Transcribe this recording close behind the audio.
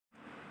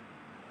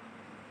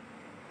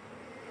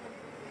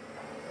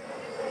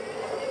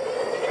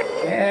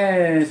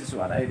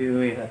what I do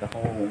here at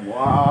home.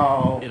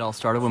 Wow. It all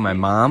started when my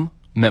mom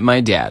met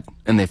my dad,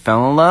 and they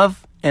fell in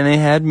love, and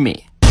they had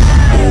me.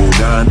 Oh,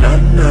 na,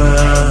 na, na.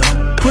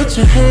 Put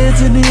your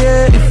hands in the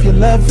air if you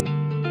love.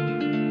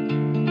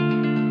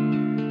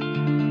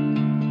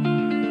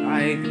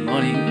 Hi, good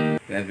morning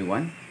to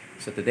everyone.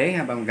 So today,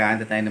 habang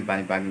mag-aanda tayo ng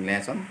panibagong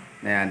lesson,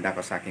 nahihanda ko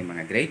sa aking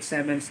mga grade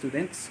 7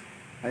 students.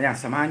 Ayan,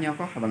 samahan niyo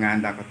ako habang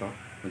handa ko to.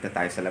 Punta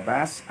tayo sa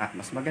labas at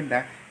mas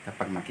maganda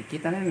kapag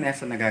makikita na yung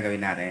lesson na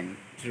gagawin natin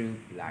through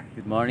vlog.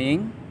 Good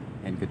morning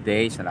and good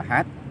day sa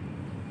lahat.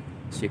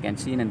 As you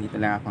can see, nandito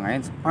lang ako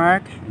ngayon sa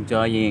park,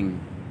 enjoying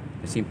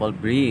the simple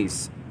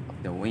breeze of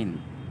the wind.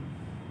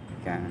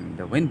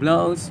 The wind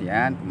blows,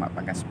 yan,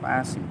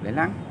 pumapagaspas, simple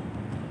lang.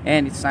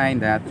 And it's a sign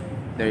that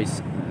there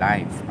is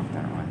life after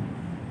all.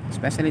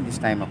 Especially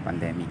this time of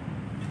pandemic.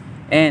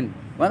 And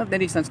one of the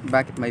reasons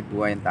bakit may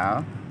buhay ang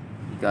tao,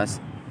 because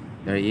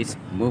there is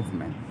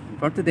movement. And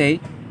for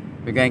today,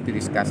 we're going to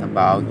discuss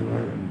about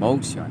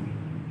motion.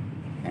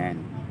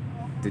 And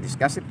to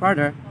discuss it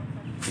further,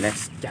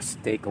 let's just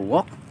take a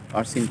walk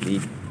or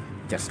simply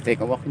just take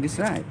a walk in this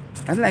ride.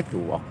 I like to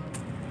walk.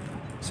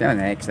 So,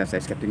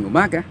 na-exercise ka tuwing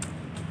umaga.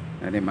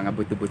 Ano yung mga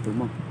buto-buto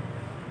mo.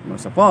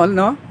 Most of all,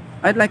 no?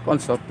 I'd like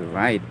also to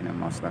ride in a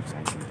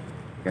motorcycle.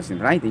 Because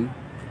in riding,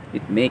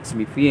 it makes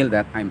me feel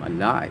that I'm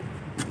alive.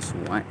 This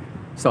one.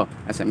 So,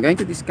 as I'm going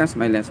to discuss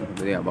my lesson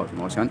today about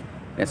motion,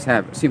 let's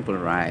have a simple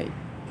ride.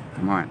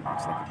 Come on.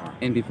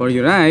 And before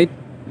you ride,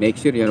 make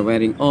sure you're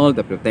wearing all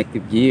the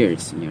protective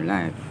gears in your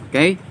life.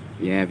 Okay?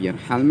 You have your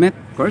helmet,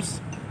 of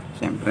course.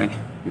 Siyempre,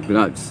 your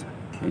gloves.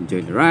 Enjoy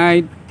the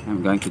ride.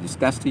 I'm going to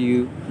discuss to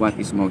you what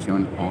is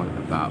motion all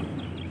about.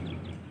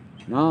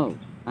 Now,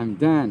 I'm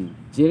done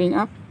gearing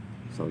up.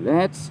 So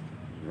let's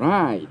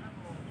ride.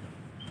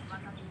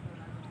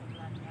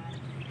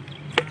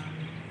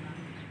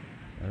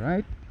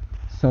 Alright.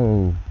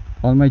 So,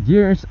 all my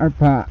gears are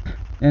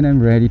packed. And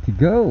I'm ready to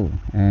go.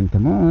 And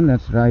come on,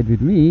 let's ride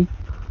with me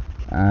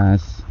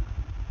as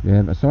we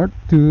have a short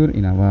tour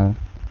in our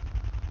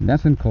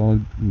lesson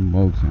called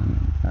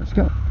motion. Let's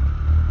go.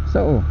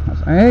 So, as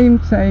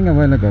I'm saying a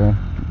while ago,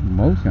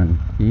 motion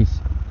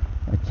is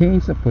a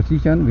change of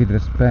position with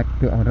respect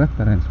to our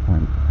reference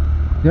point.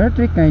 There are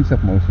three kinds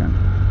of motion.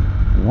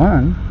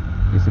 One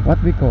is what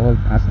we call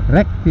as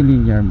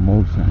rectilinear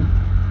motion.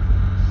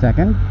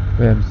 Second,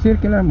 we have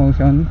circular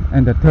motion,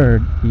 and the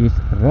third is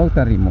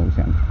rotary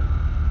motion.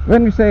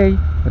 When we say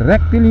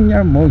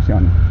rectilinear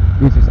motion,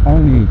 this is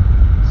only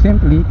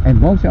simply a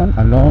motion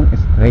along a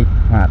straight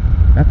path.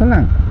 Ito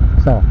lang.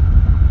 So,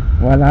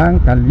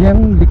 walang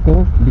kalyang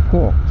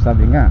liko-liko.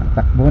 Sabi nga,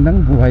 takbo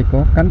ng buhay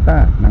ko,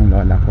 kanta ng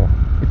lola ko.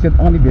 It should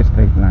only be a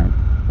straight line.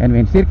 And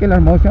when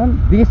circular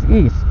motion, this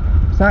is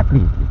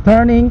exactly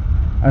turning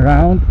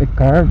around a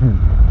curve.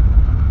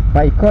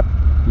 Paikot.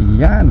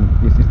 Yan.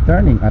 This is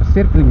turning or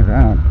circling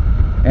around.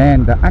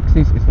 And the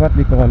axis is what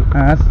we call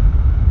as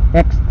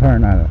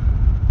external.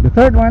 The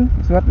third one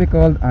is what we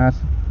call as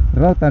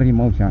rotary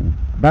motion,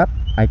 but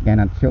I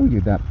cannot show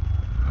you that.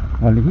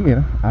 Only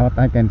here, what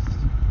I can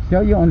show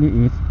you only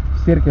is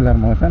circular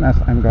motion, as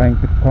I'm going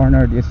to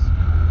corner these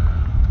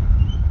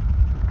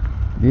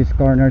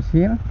corners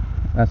here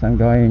as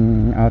I'm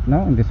going out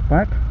now in this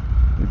park.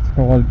 It's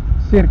called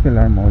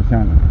circular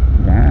motion.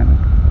 Yan.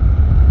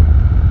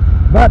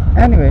 But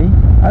anyway,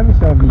 I will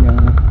show you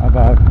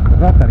about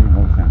rotary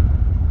motion.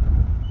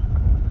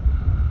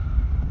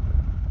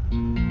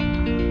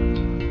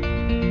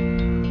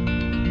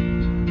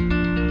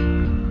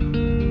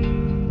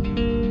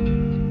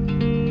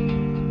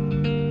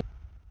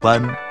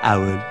 One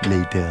hour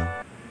later.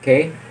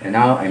 Okay, and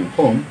now I'm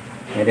home,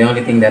 and the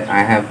only thing that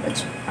I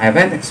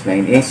haven't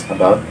explained is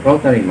about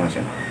rotary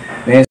motion.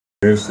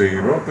 There's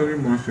a rotary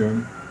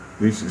motion.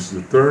 This is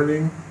the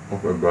turning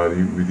of a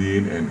body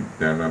within an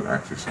internal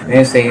axis.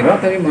 There's a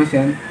rotary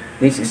motion.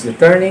 This is the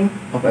turning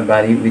of a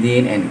body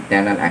within an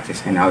internal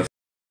axis. And now,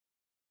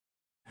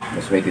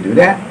 best way to do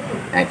that,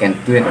 I can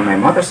do it on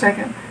my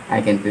motorcycle.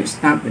 I can do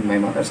stamp with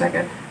my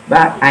motorcycle,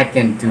 but I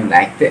can do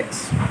like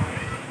this.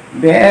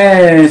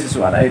 This is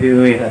what I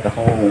do here at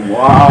home.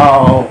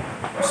 Wow!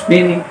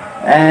 Spinning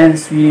and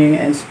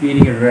spinning and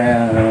spinning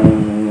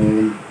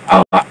around.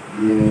 Oh!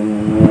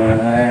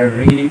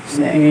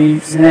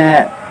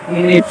 Snap.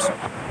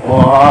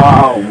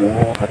 Wow!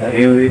 What I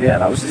do here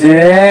at home.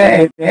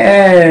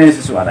 This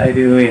is what I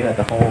do here at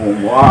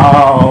home.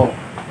 Wow!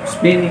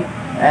 Spinning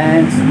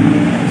and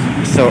spinning and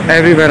spinning. So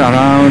everywhere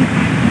around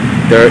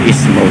there is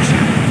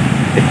motion.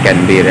 It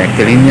can be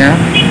rectilinear,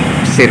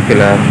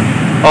 circular,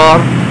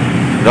 or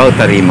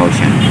rotary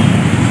motion.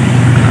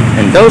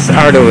 And those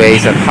are the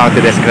ways on how to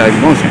describe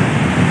motion.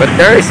 But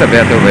there is a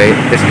better way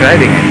of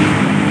describing it.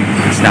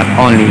 It's not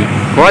only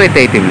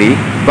qualitatively,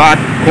 but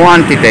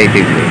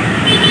quantitatively.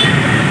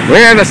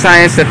 We have a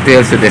science that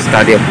deals with the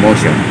study of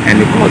motion, and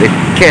we call it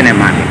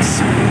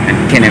kinematics. And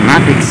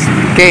kinematics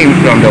came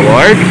from the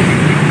word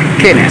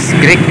kines,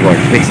 Greek word,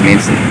 which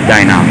means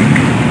dynamic.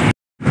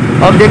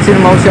 Objects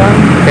in motion,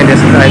 you can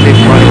describe it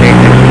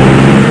qualitatively.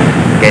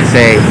 You can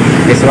say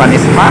this one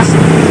is fast,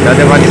 the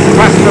other one is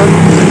faster,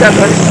 that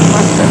one is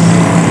faster.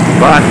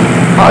 But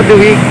how do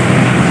we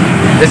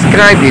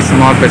describe this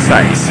more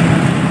precise?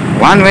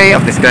 One way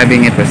of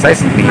describing it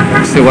precisely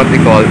is to what we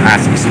call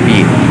as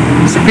speed.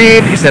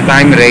 Speed is the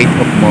time rate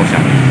of motion.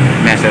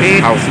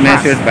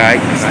 Measured by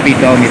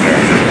speedometer.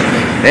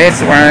 This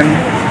one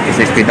is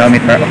the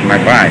speedometer of my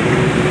bike.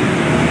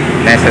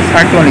 Measures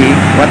actually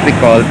what we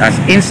call as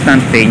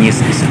instantaneous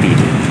speed.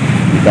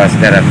 Because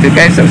there are two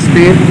kinds of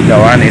speed.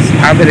 The one is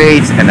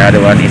average and the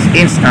other one is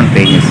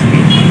instantaneous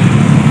speed.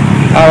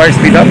 Our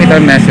speedometer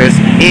measures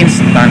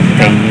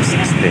instantaneous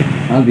speed.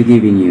 I'll be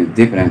giving you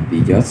different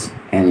videos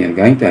and you're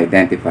going to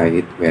identify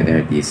it whether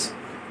it is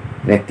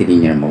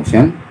rectilinear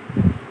motion,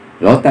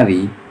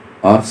 rotary,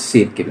 or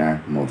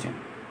circular motion.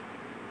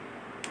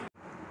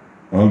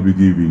 I'll be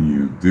giving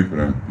you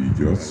different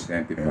videos.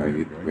 Identify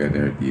it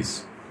whether it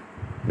is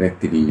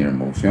rectilinear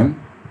motion,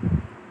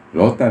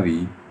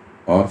 rotary,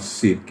 or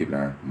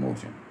circular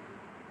motion.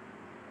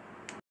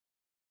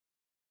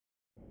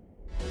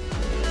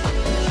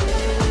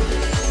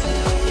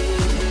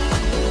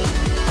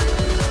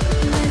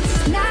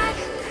 Let's not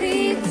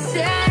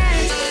pretend.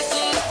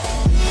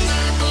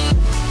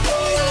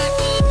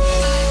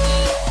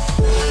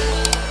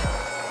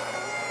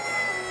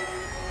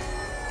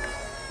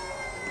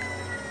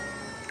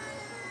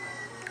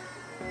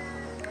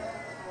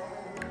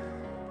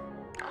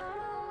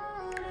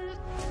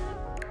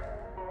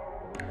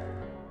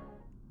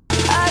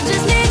 I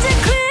just need to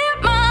clear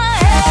my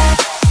head.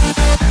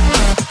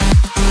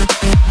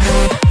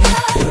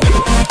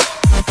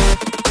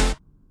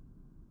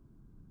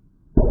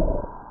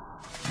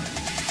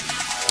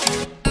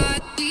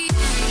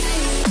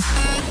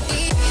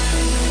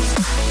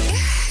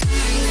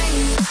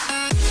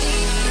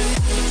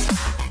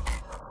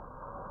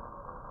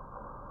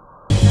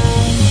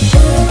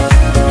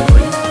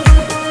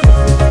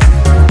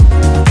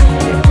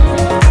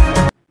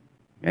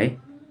 Okay?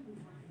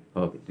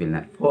 Hope it will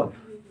not fall.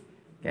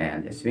 Okay,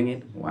 I'll just swing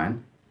it.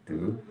 1,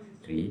 2,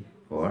 3,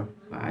 4,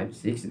 5,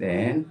 6,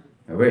 then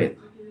over it.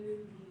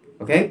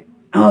 Okay?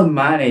 I'll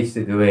manage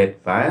to do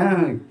it.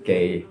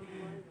 Okay.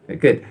 Very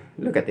good.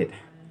 Look at it.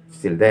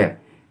 Still there.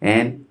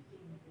 And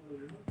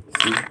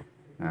see.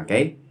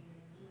 Okay?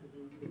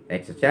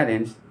 Extra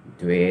challenge.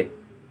 Do it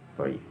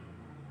for you.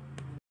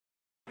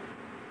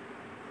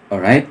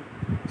 Alright.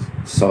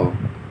 So,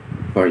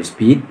 for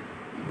speed,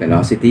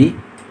 velocity,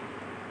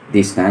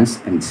 distance,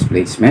 and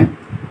displacement,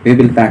 we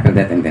will tackle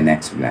that in the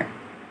next vlog.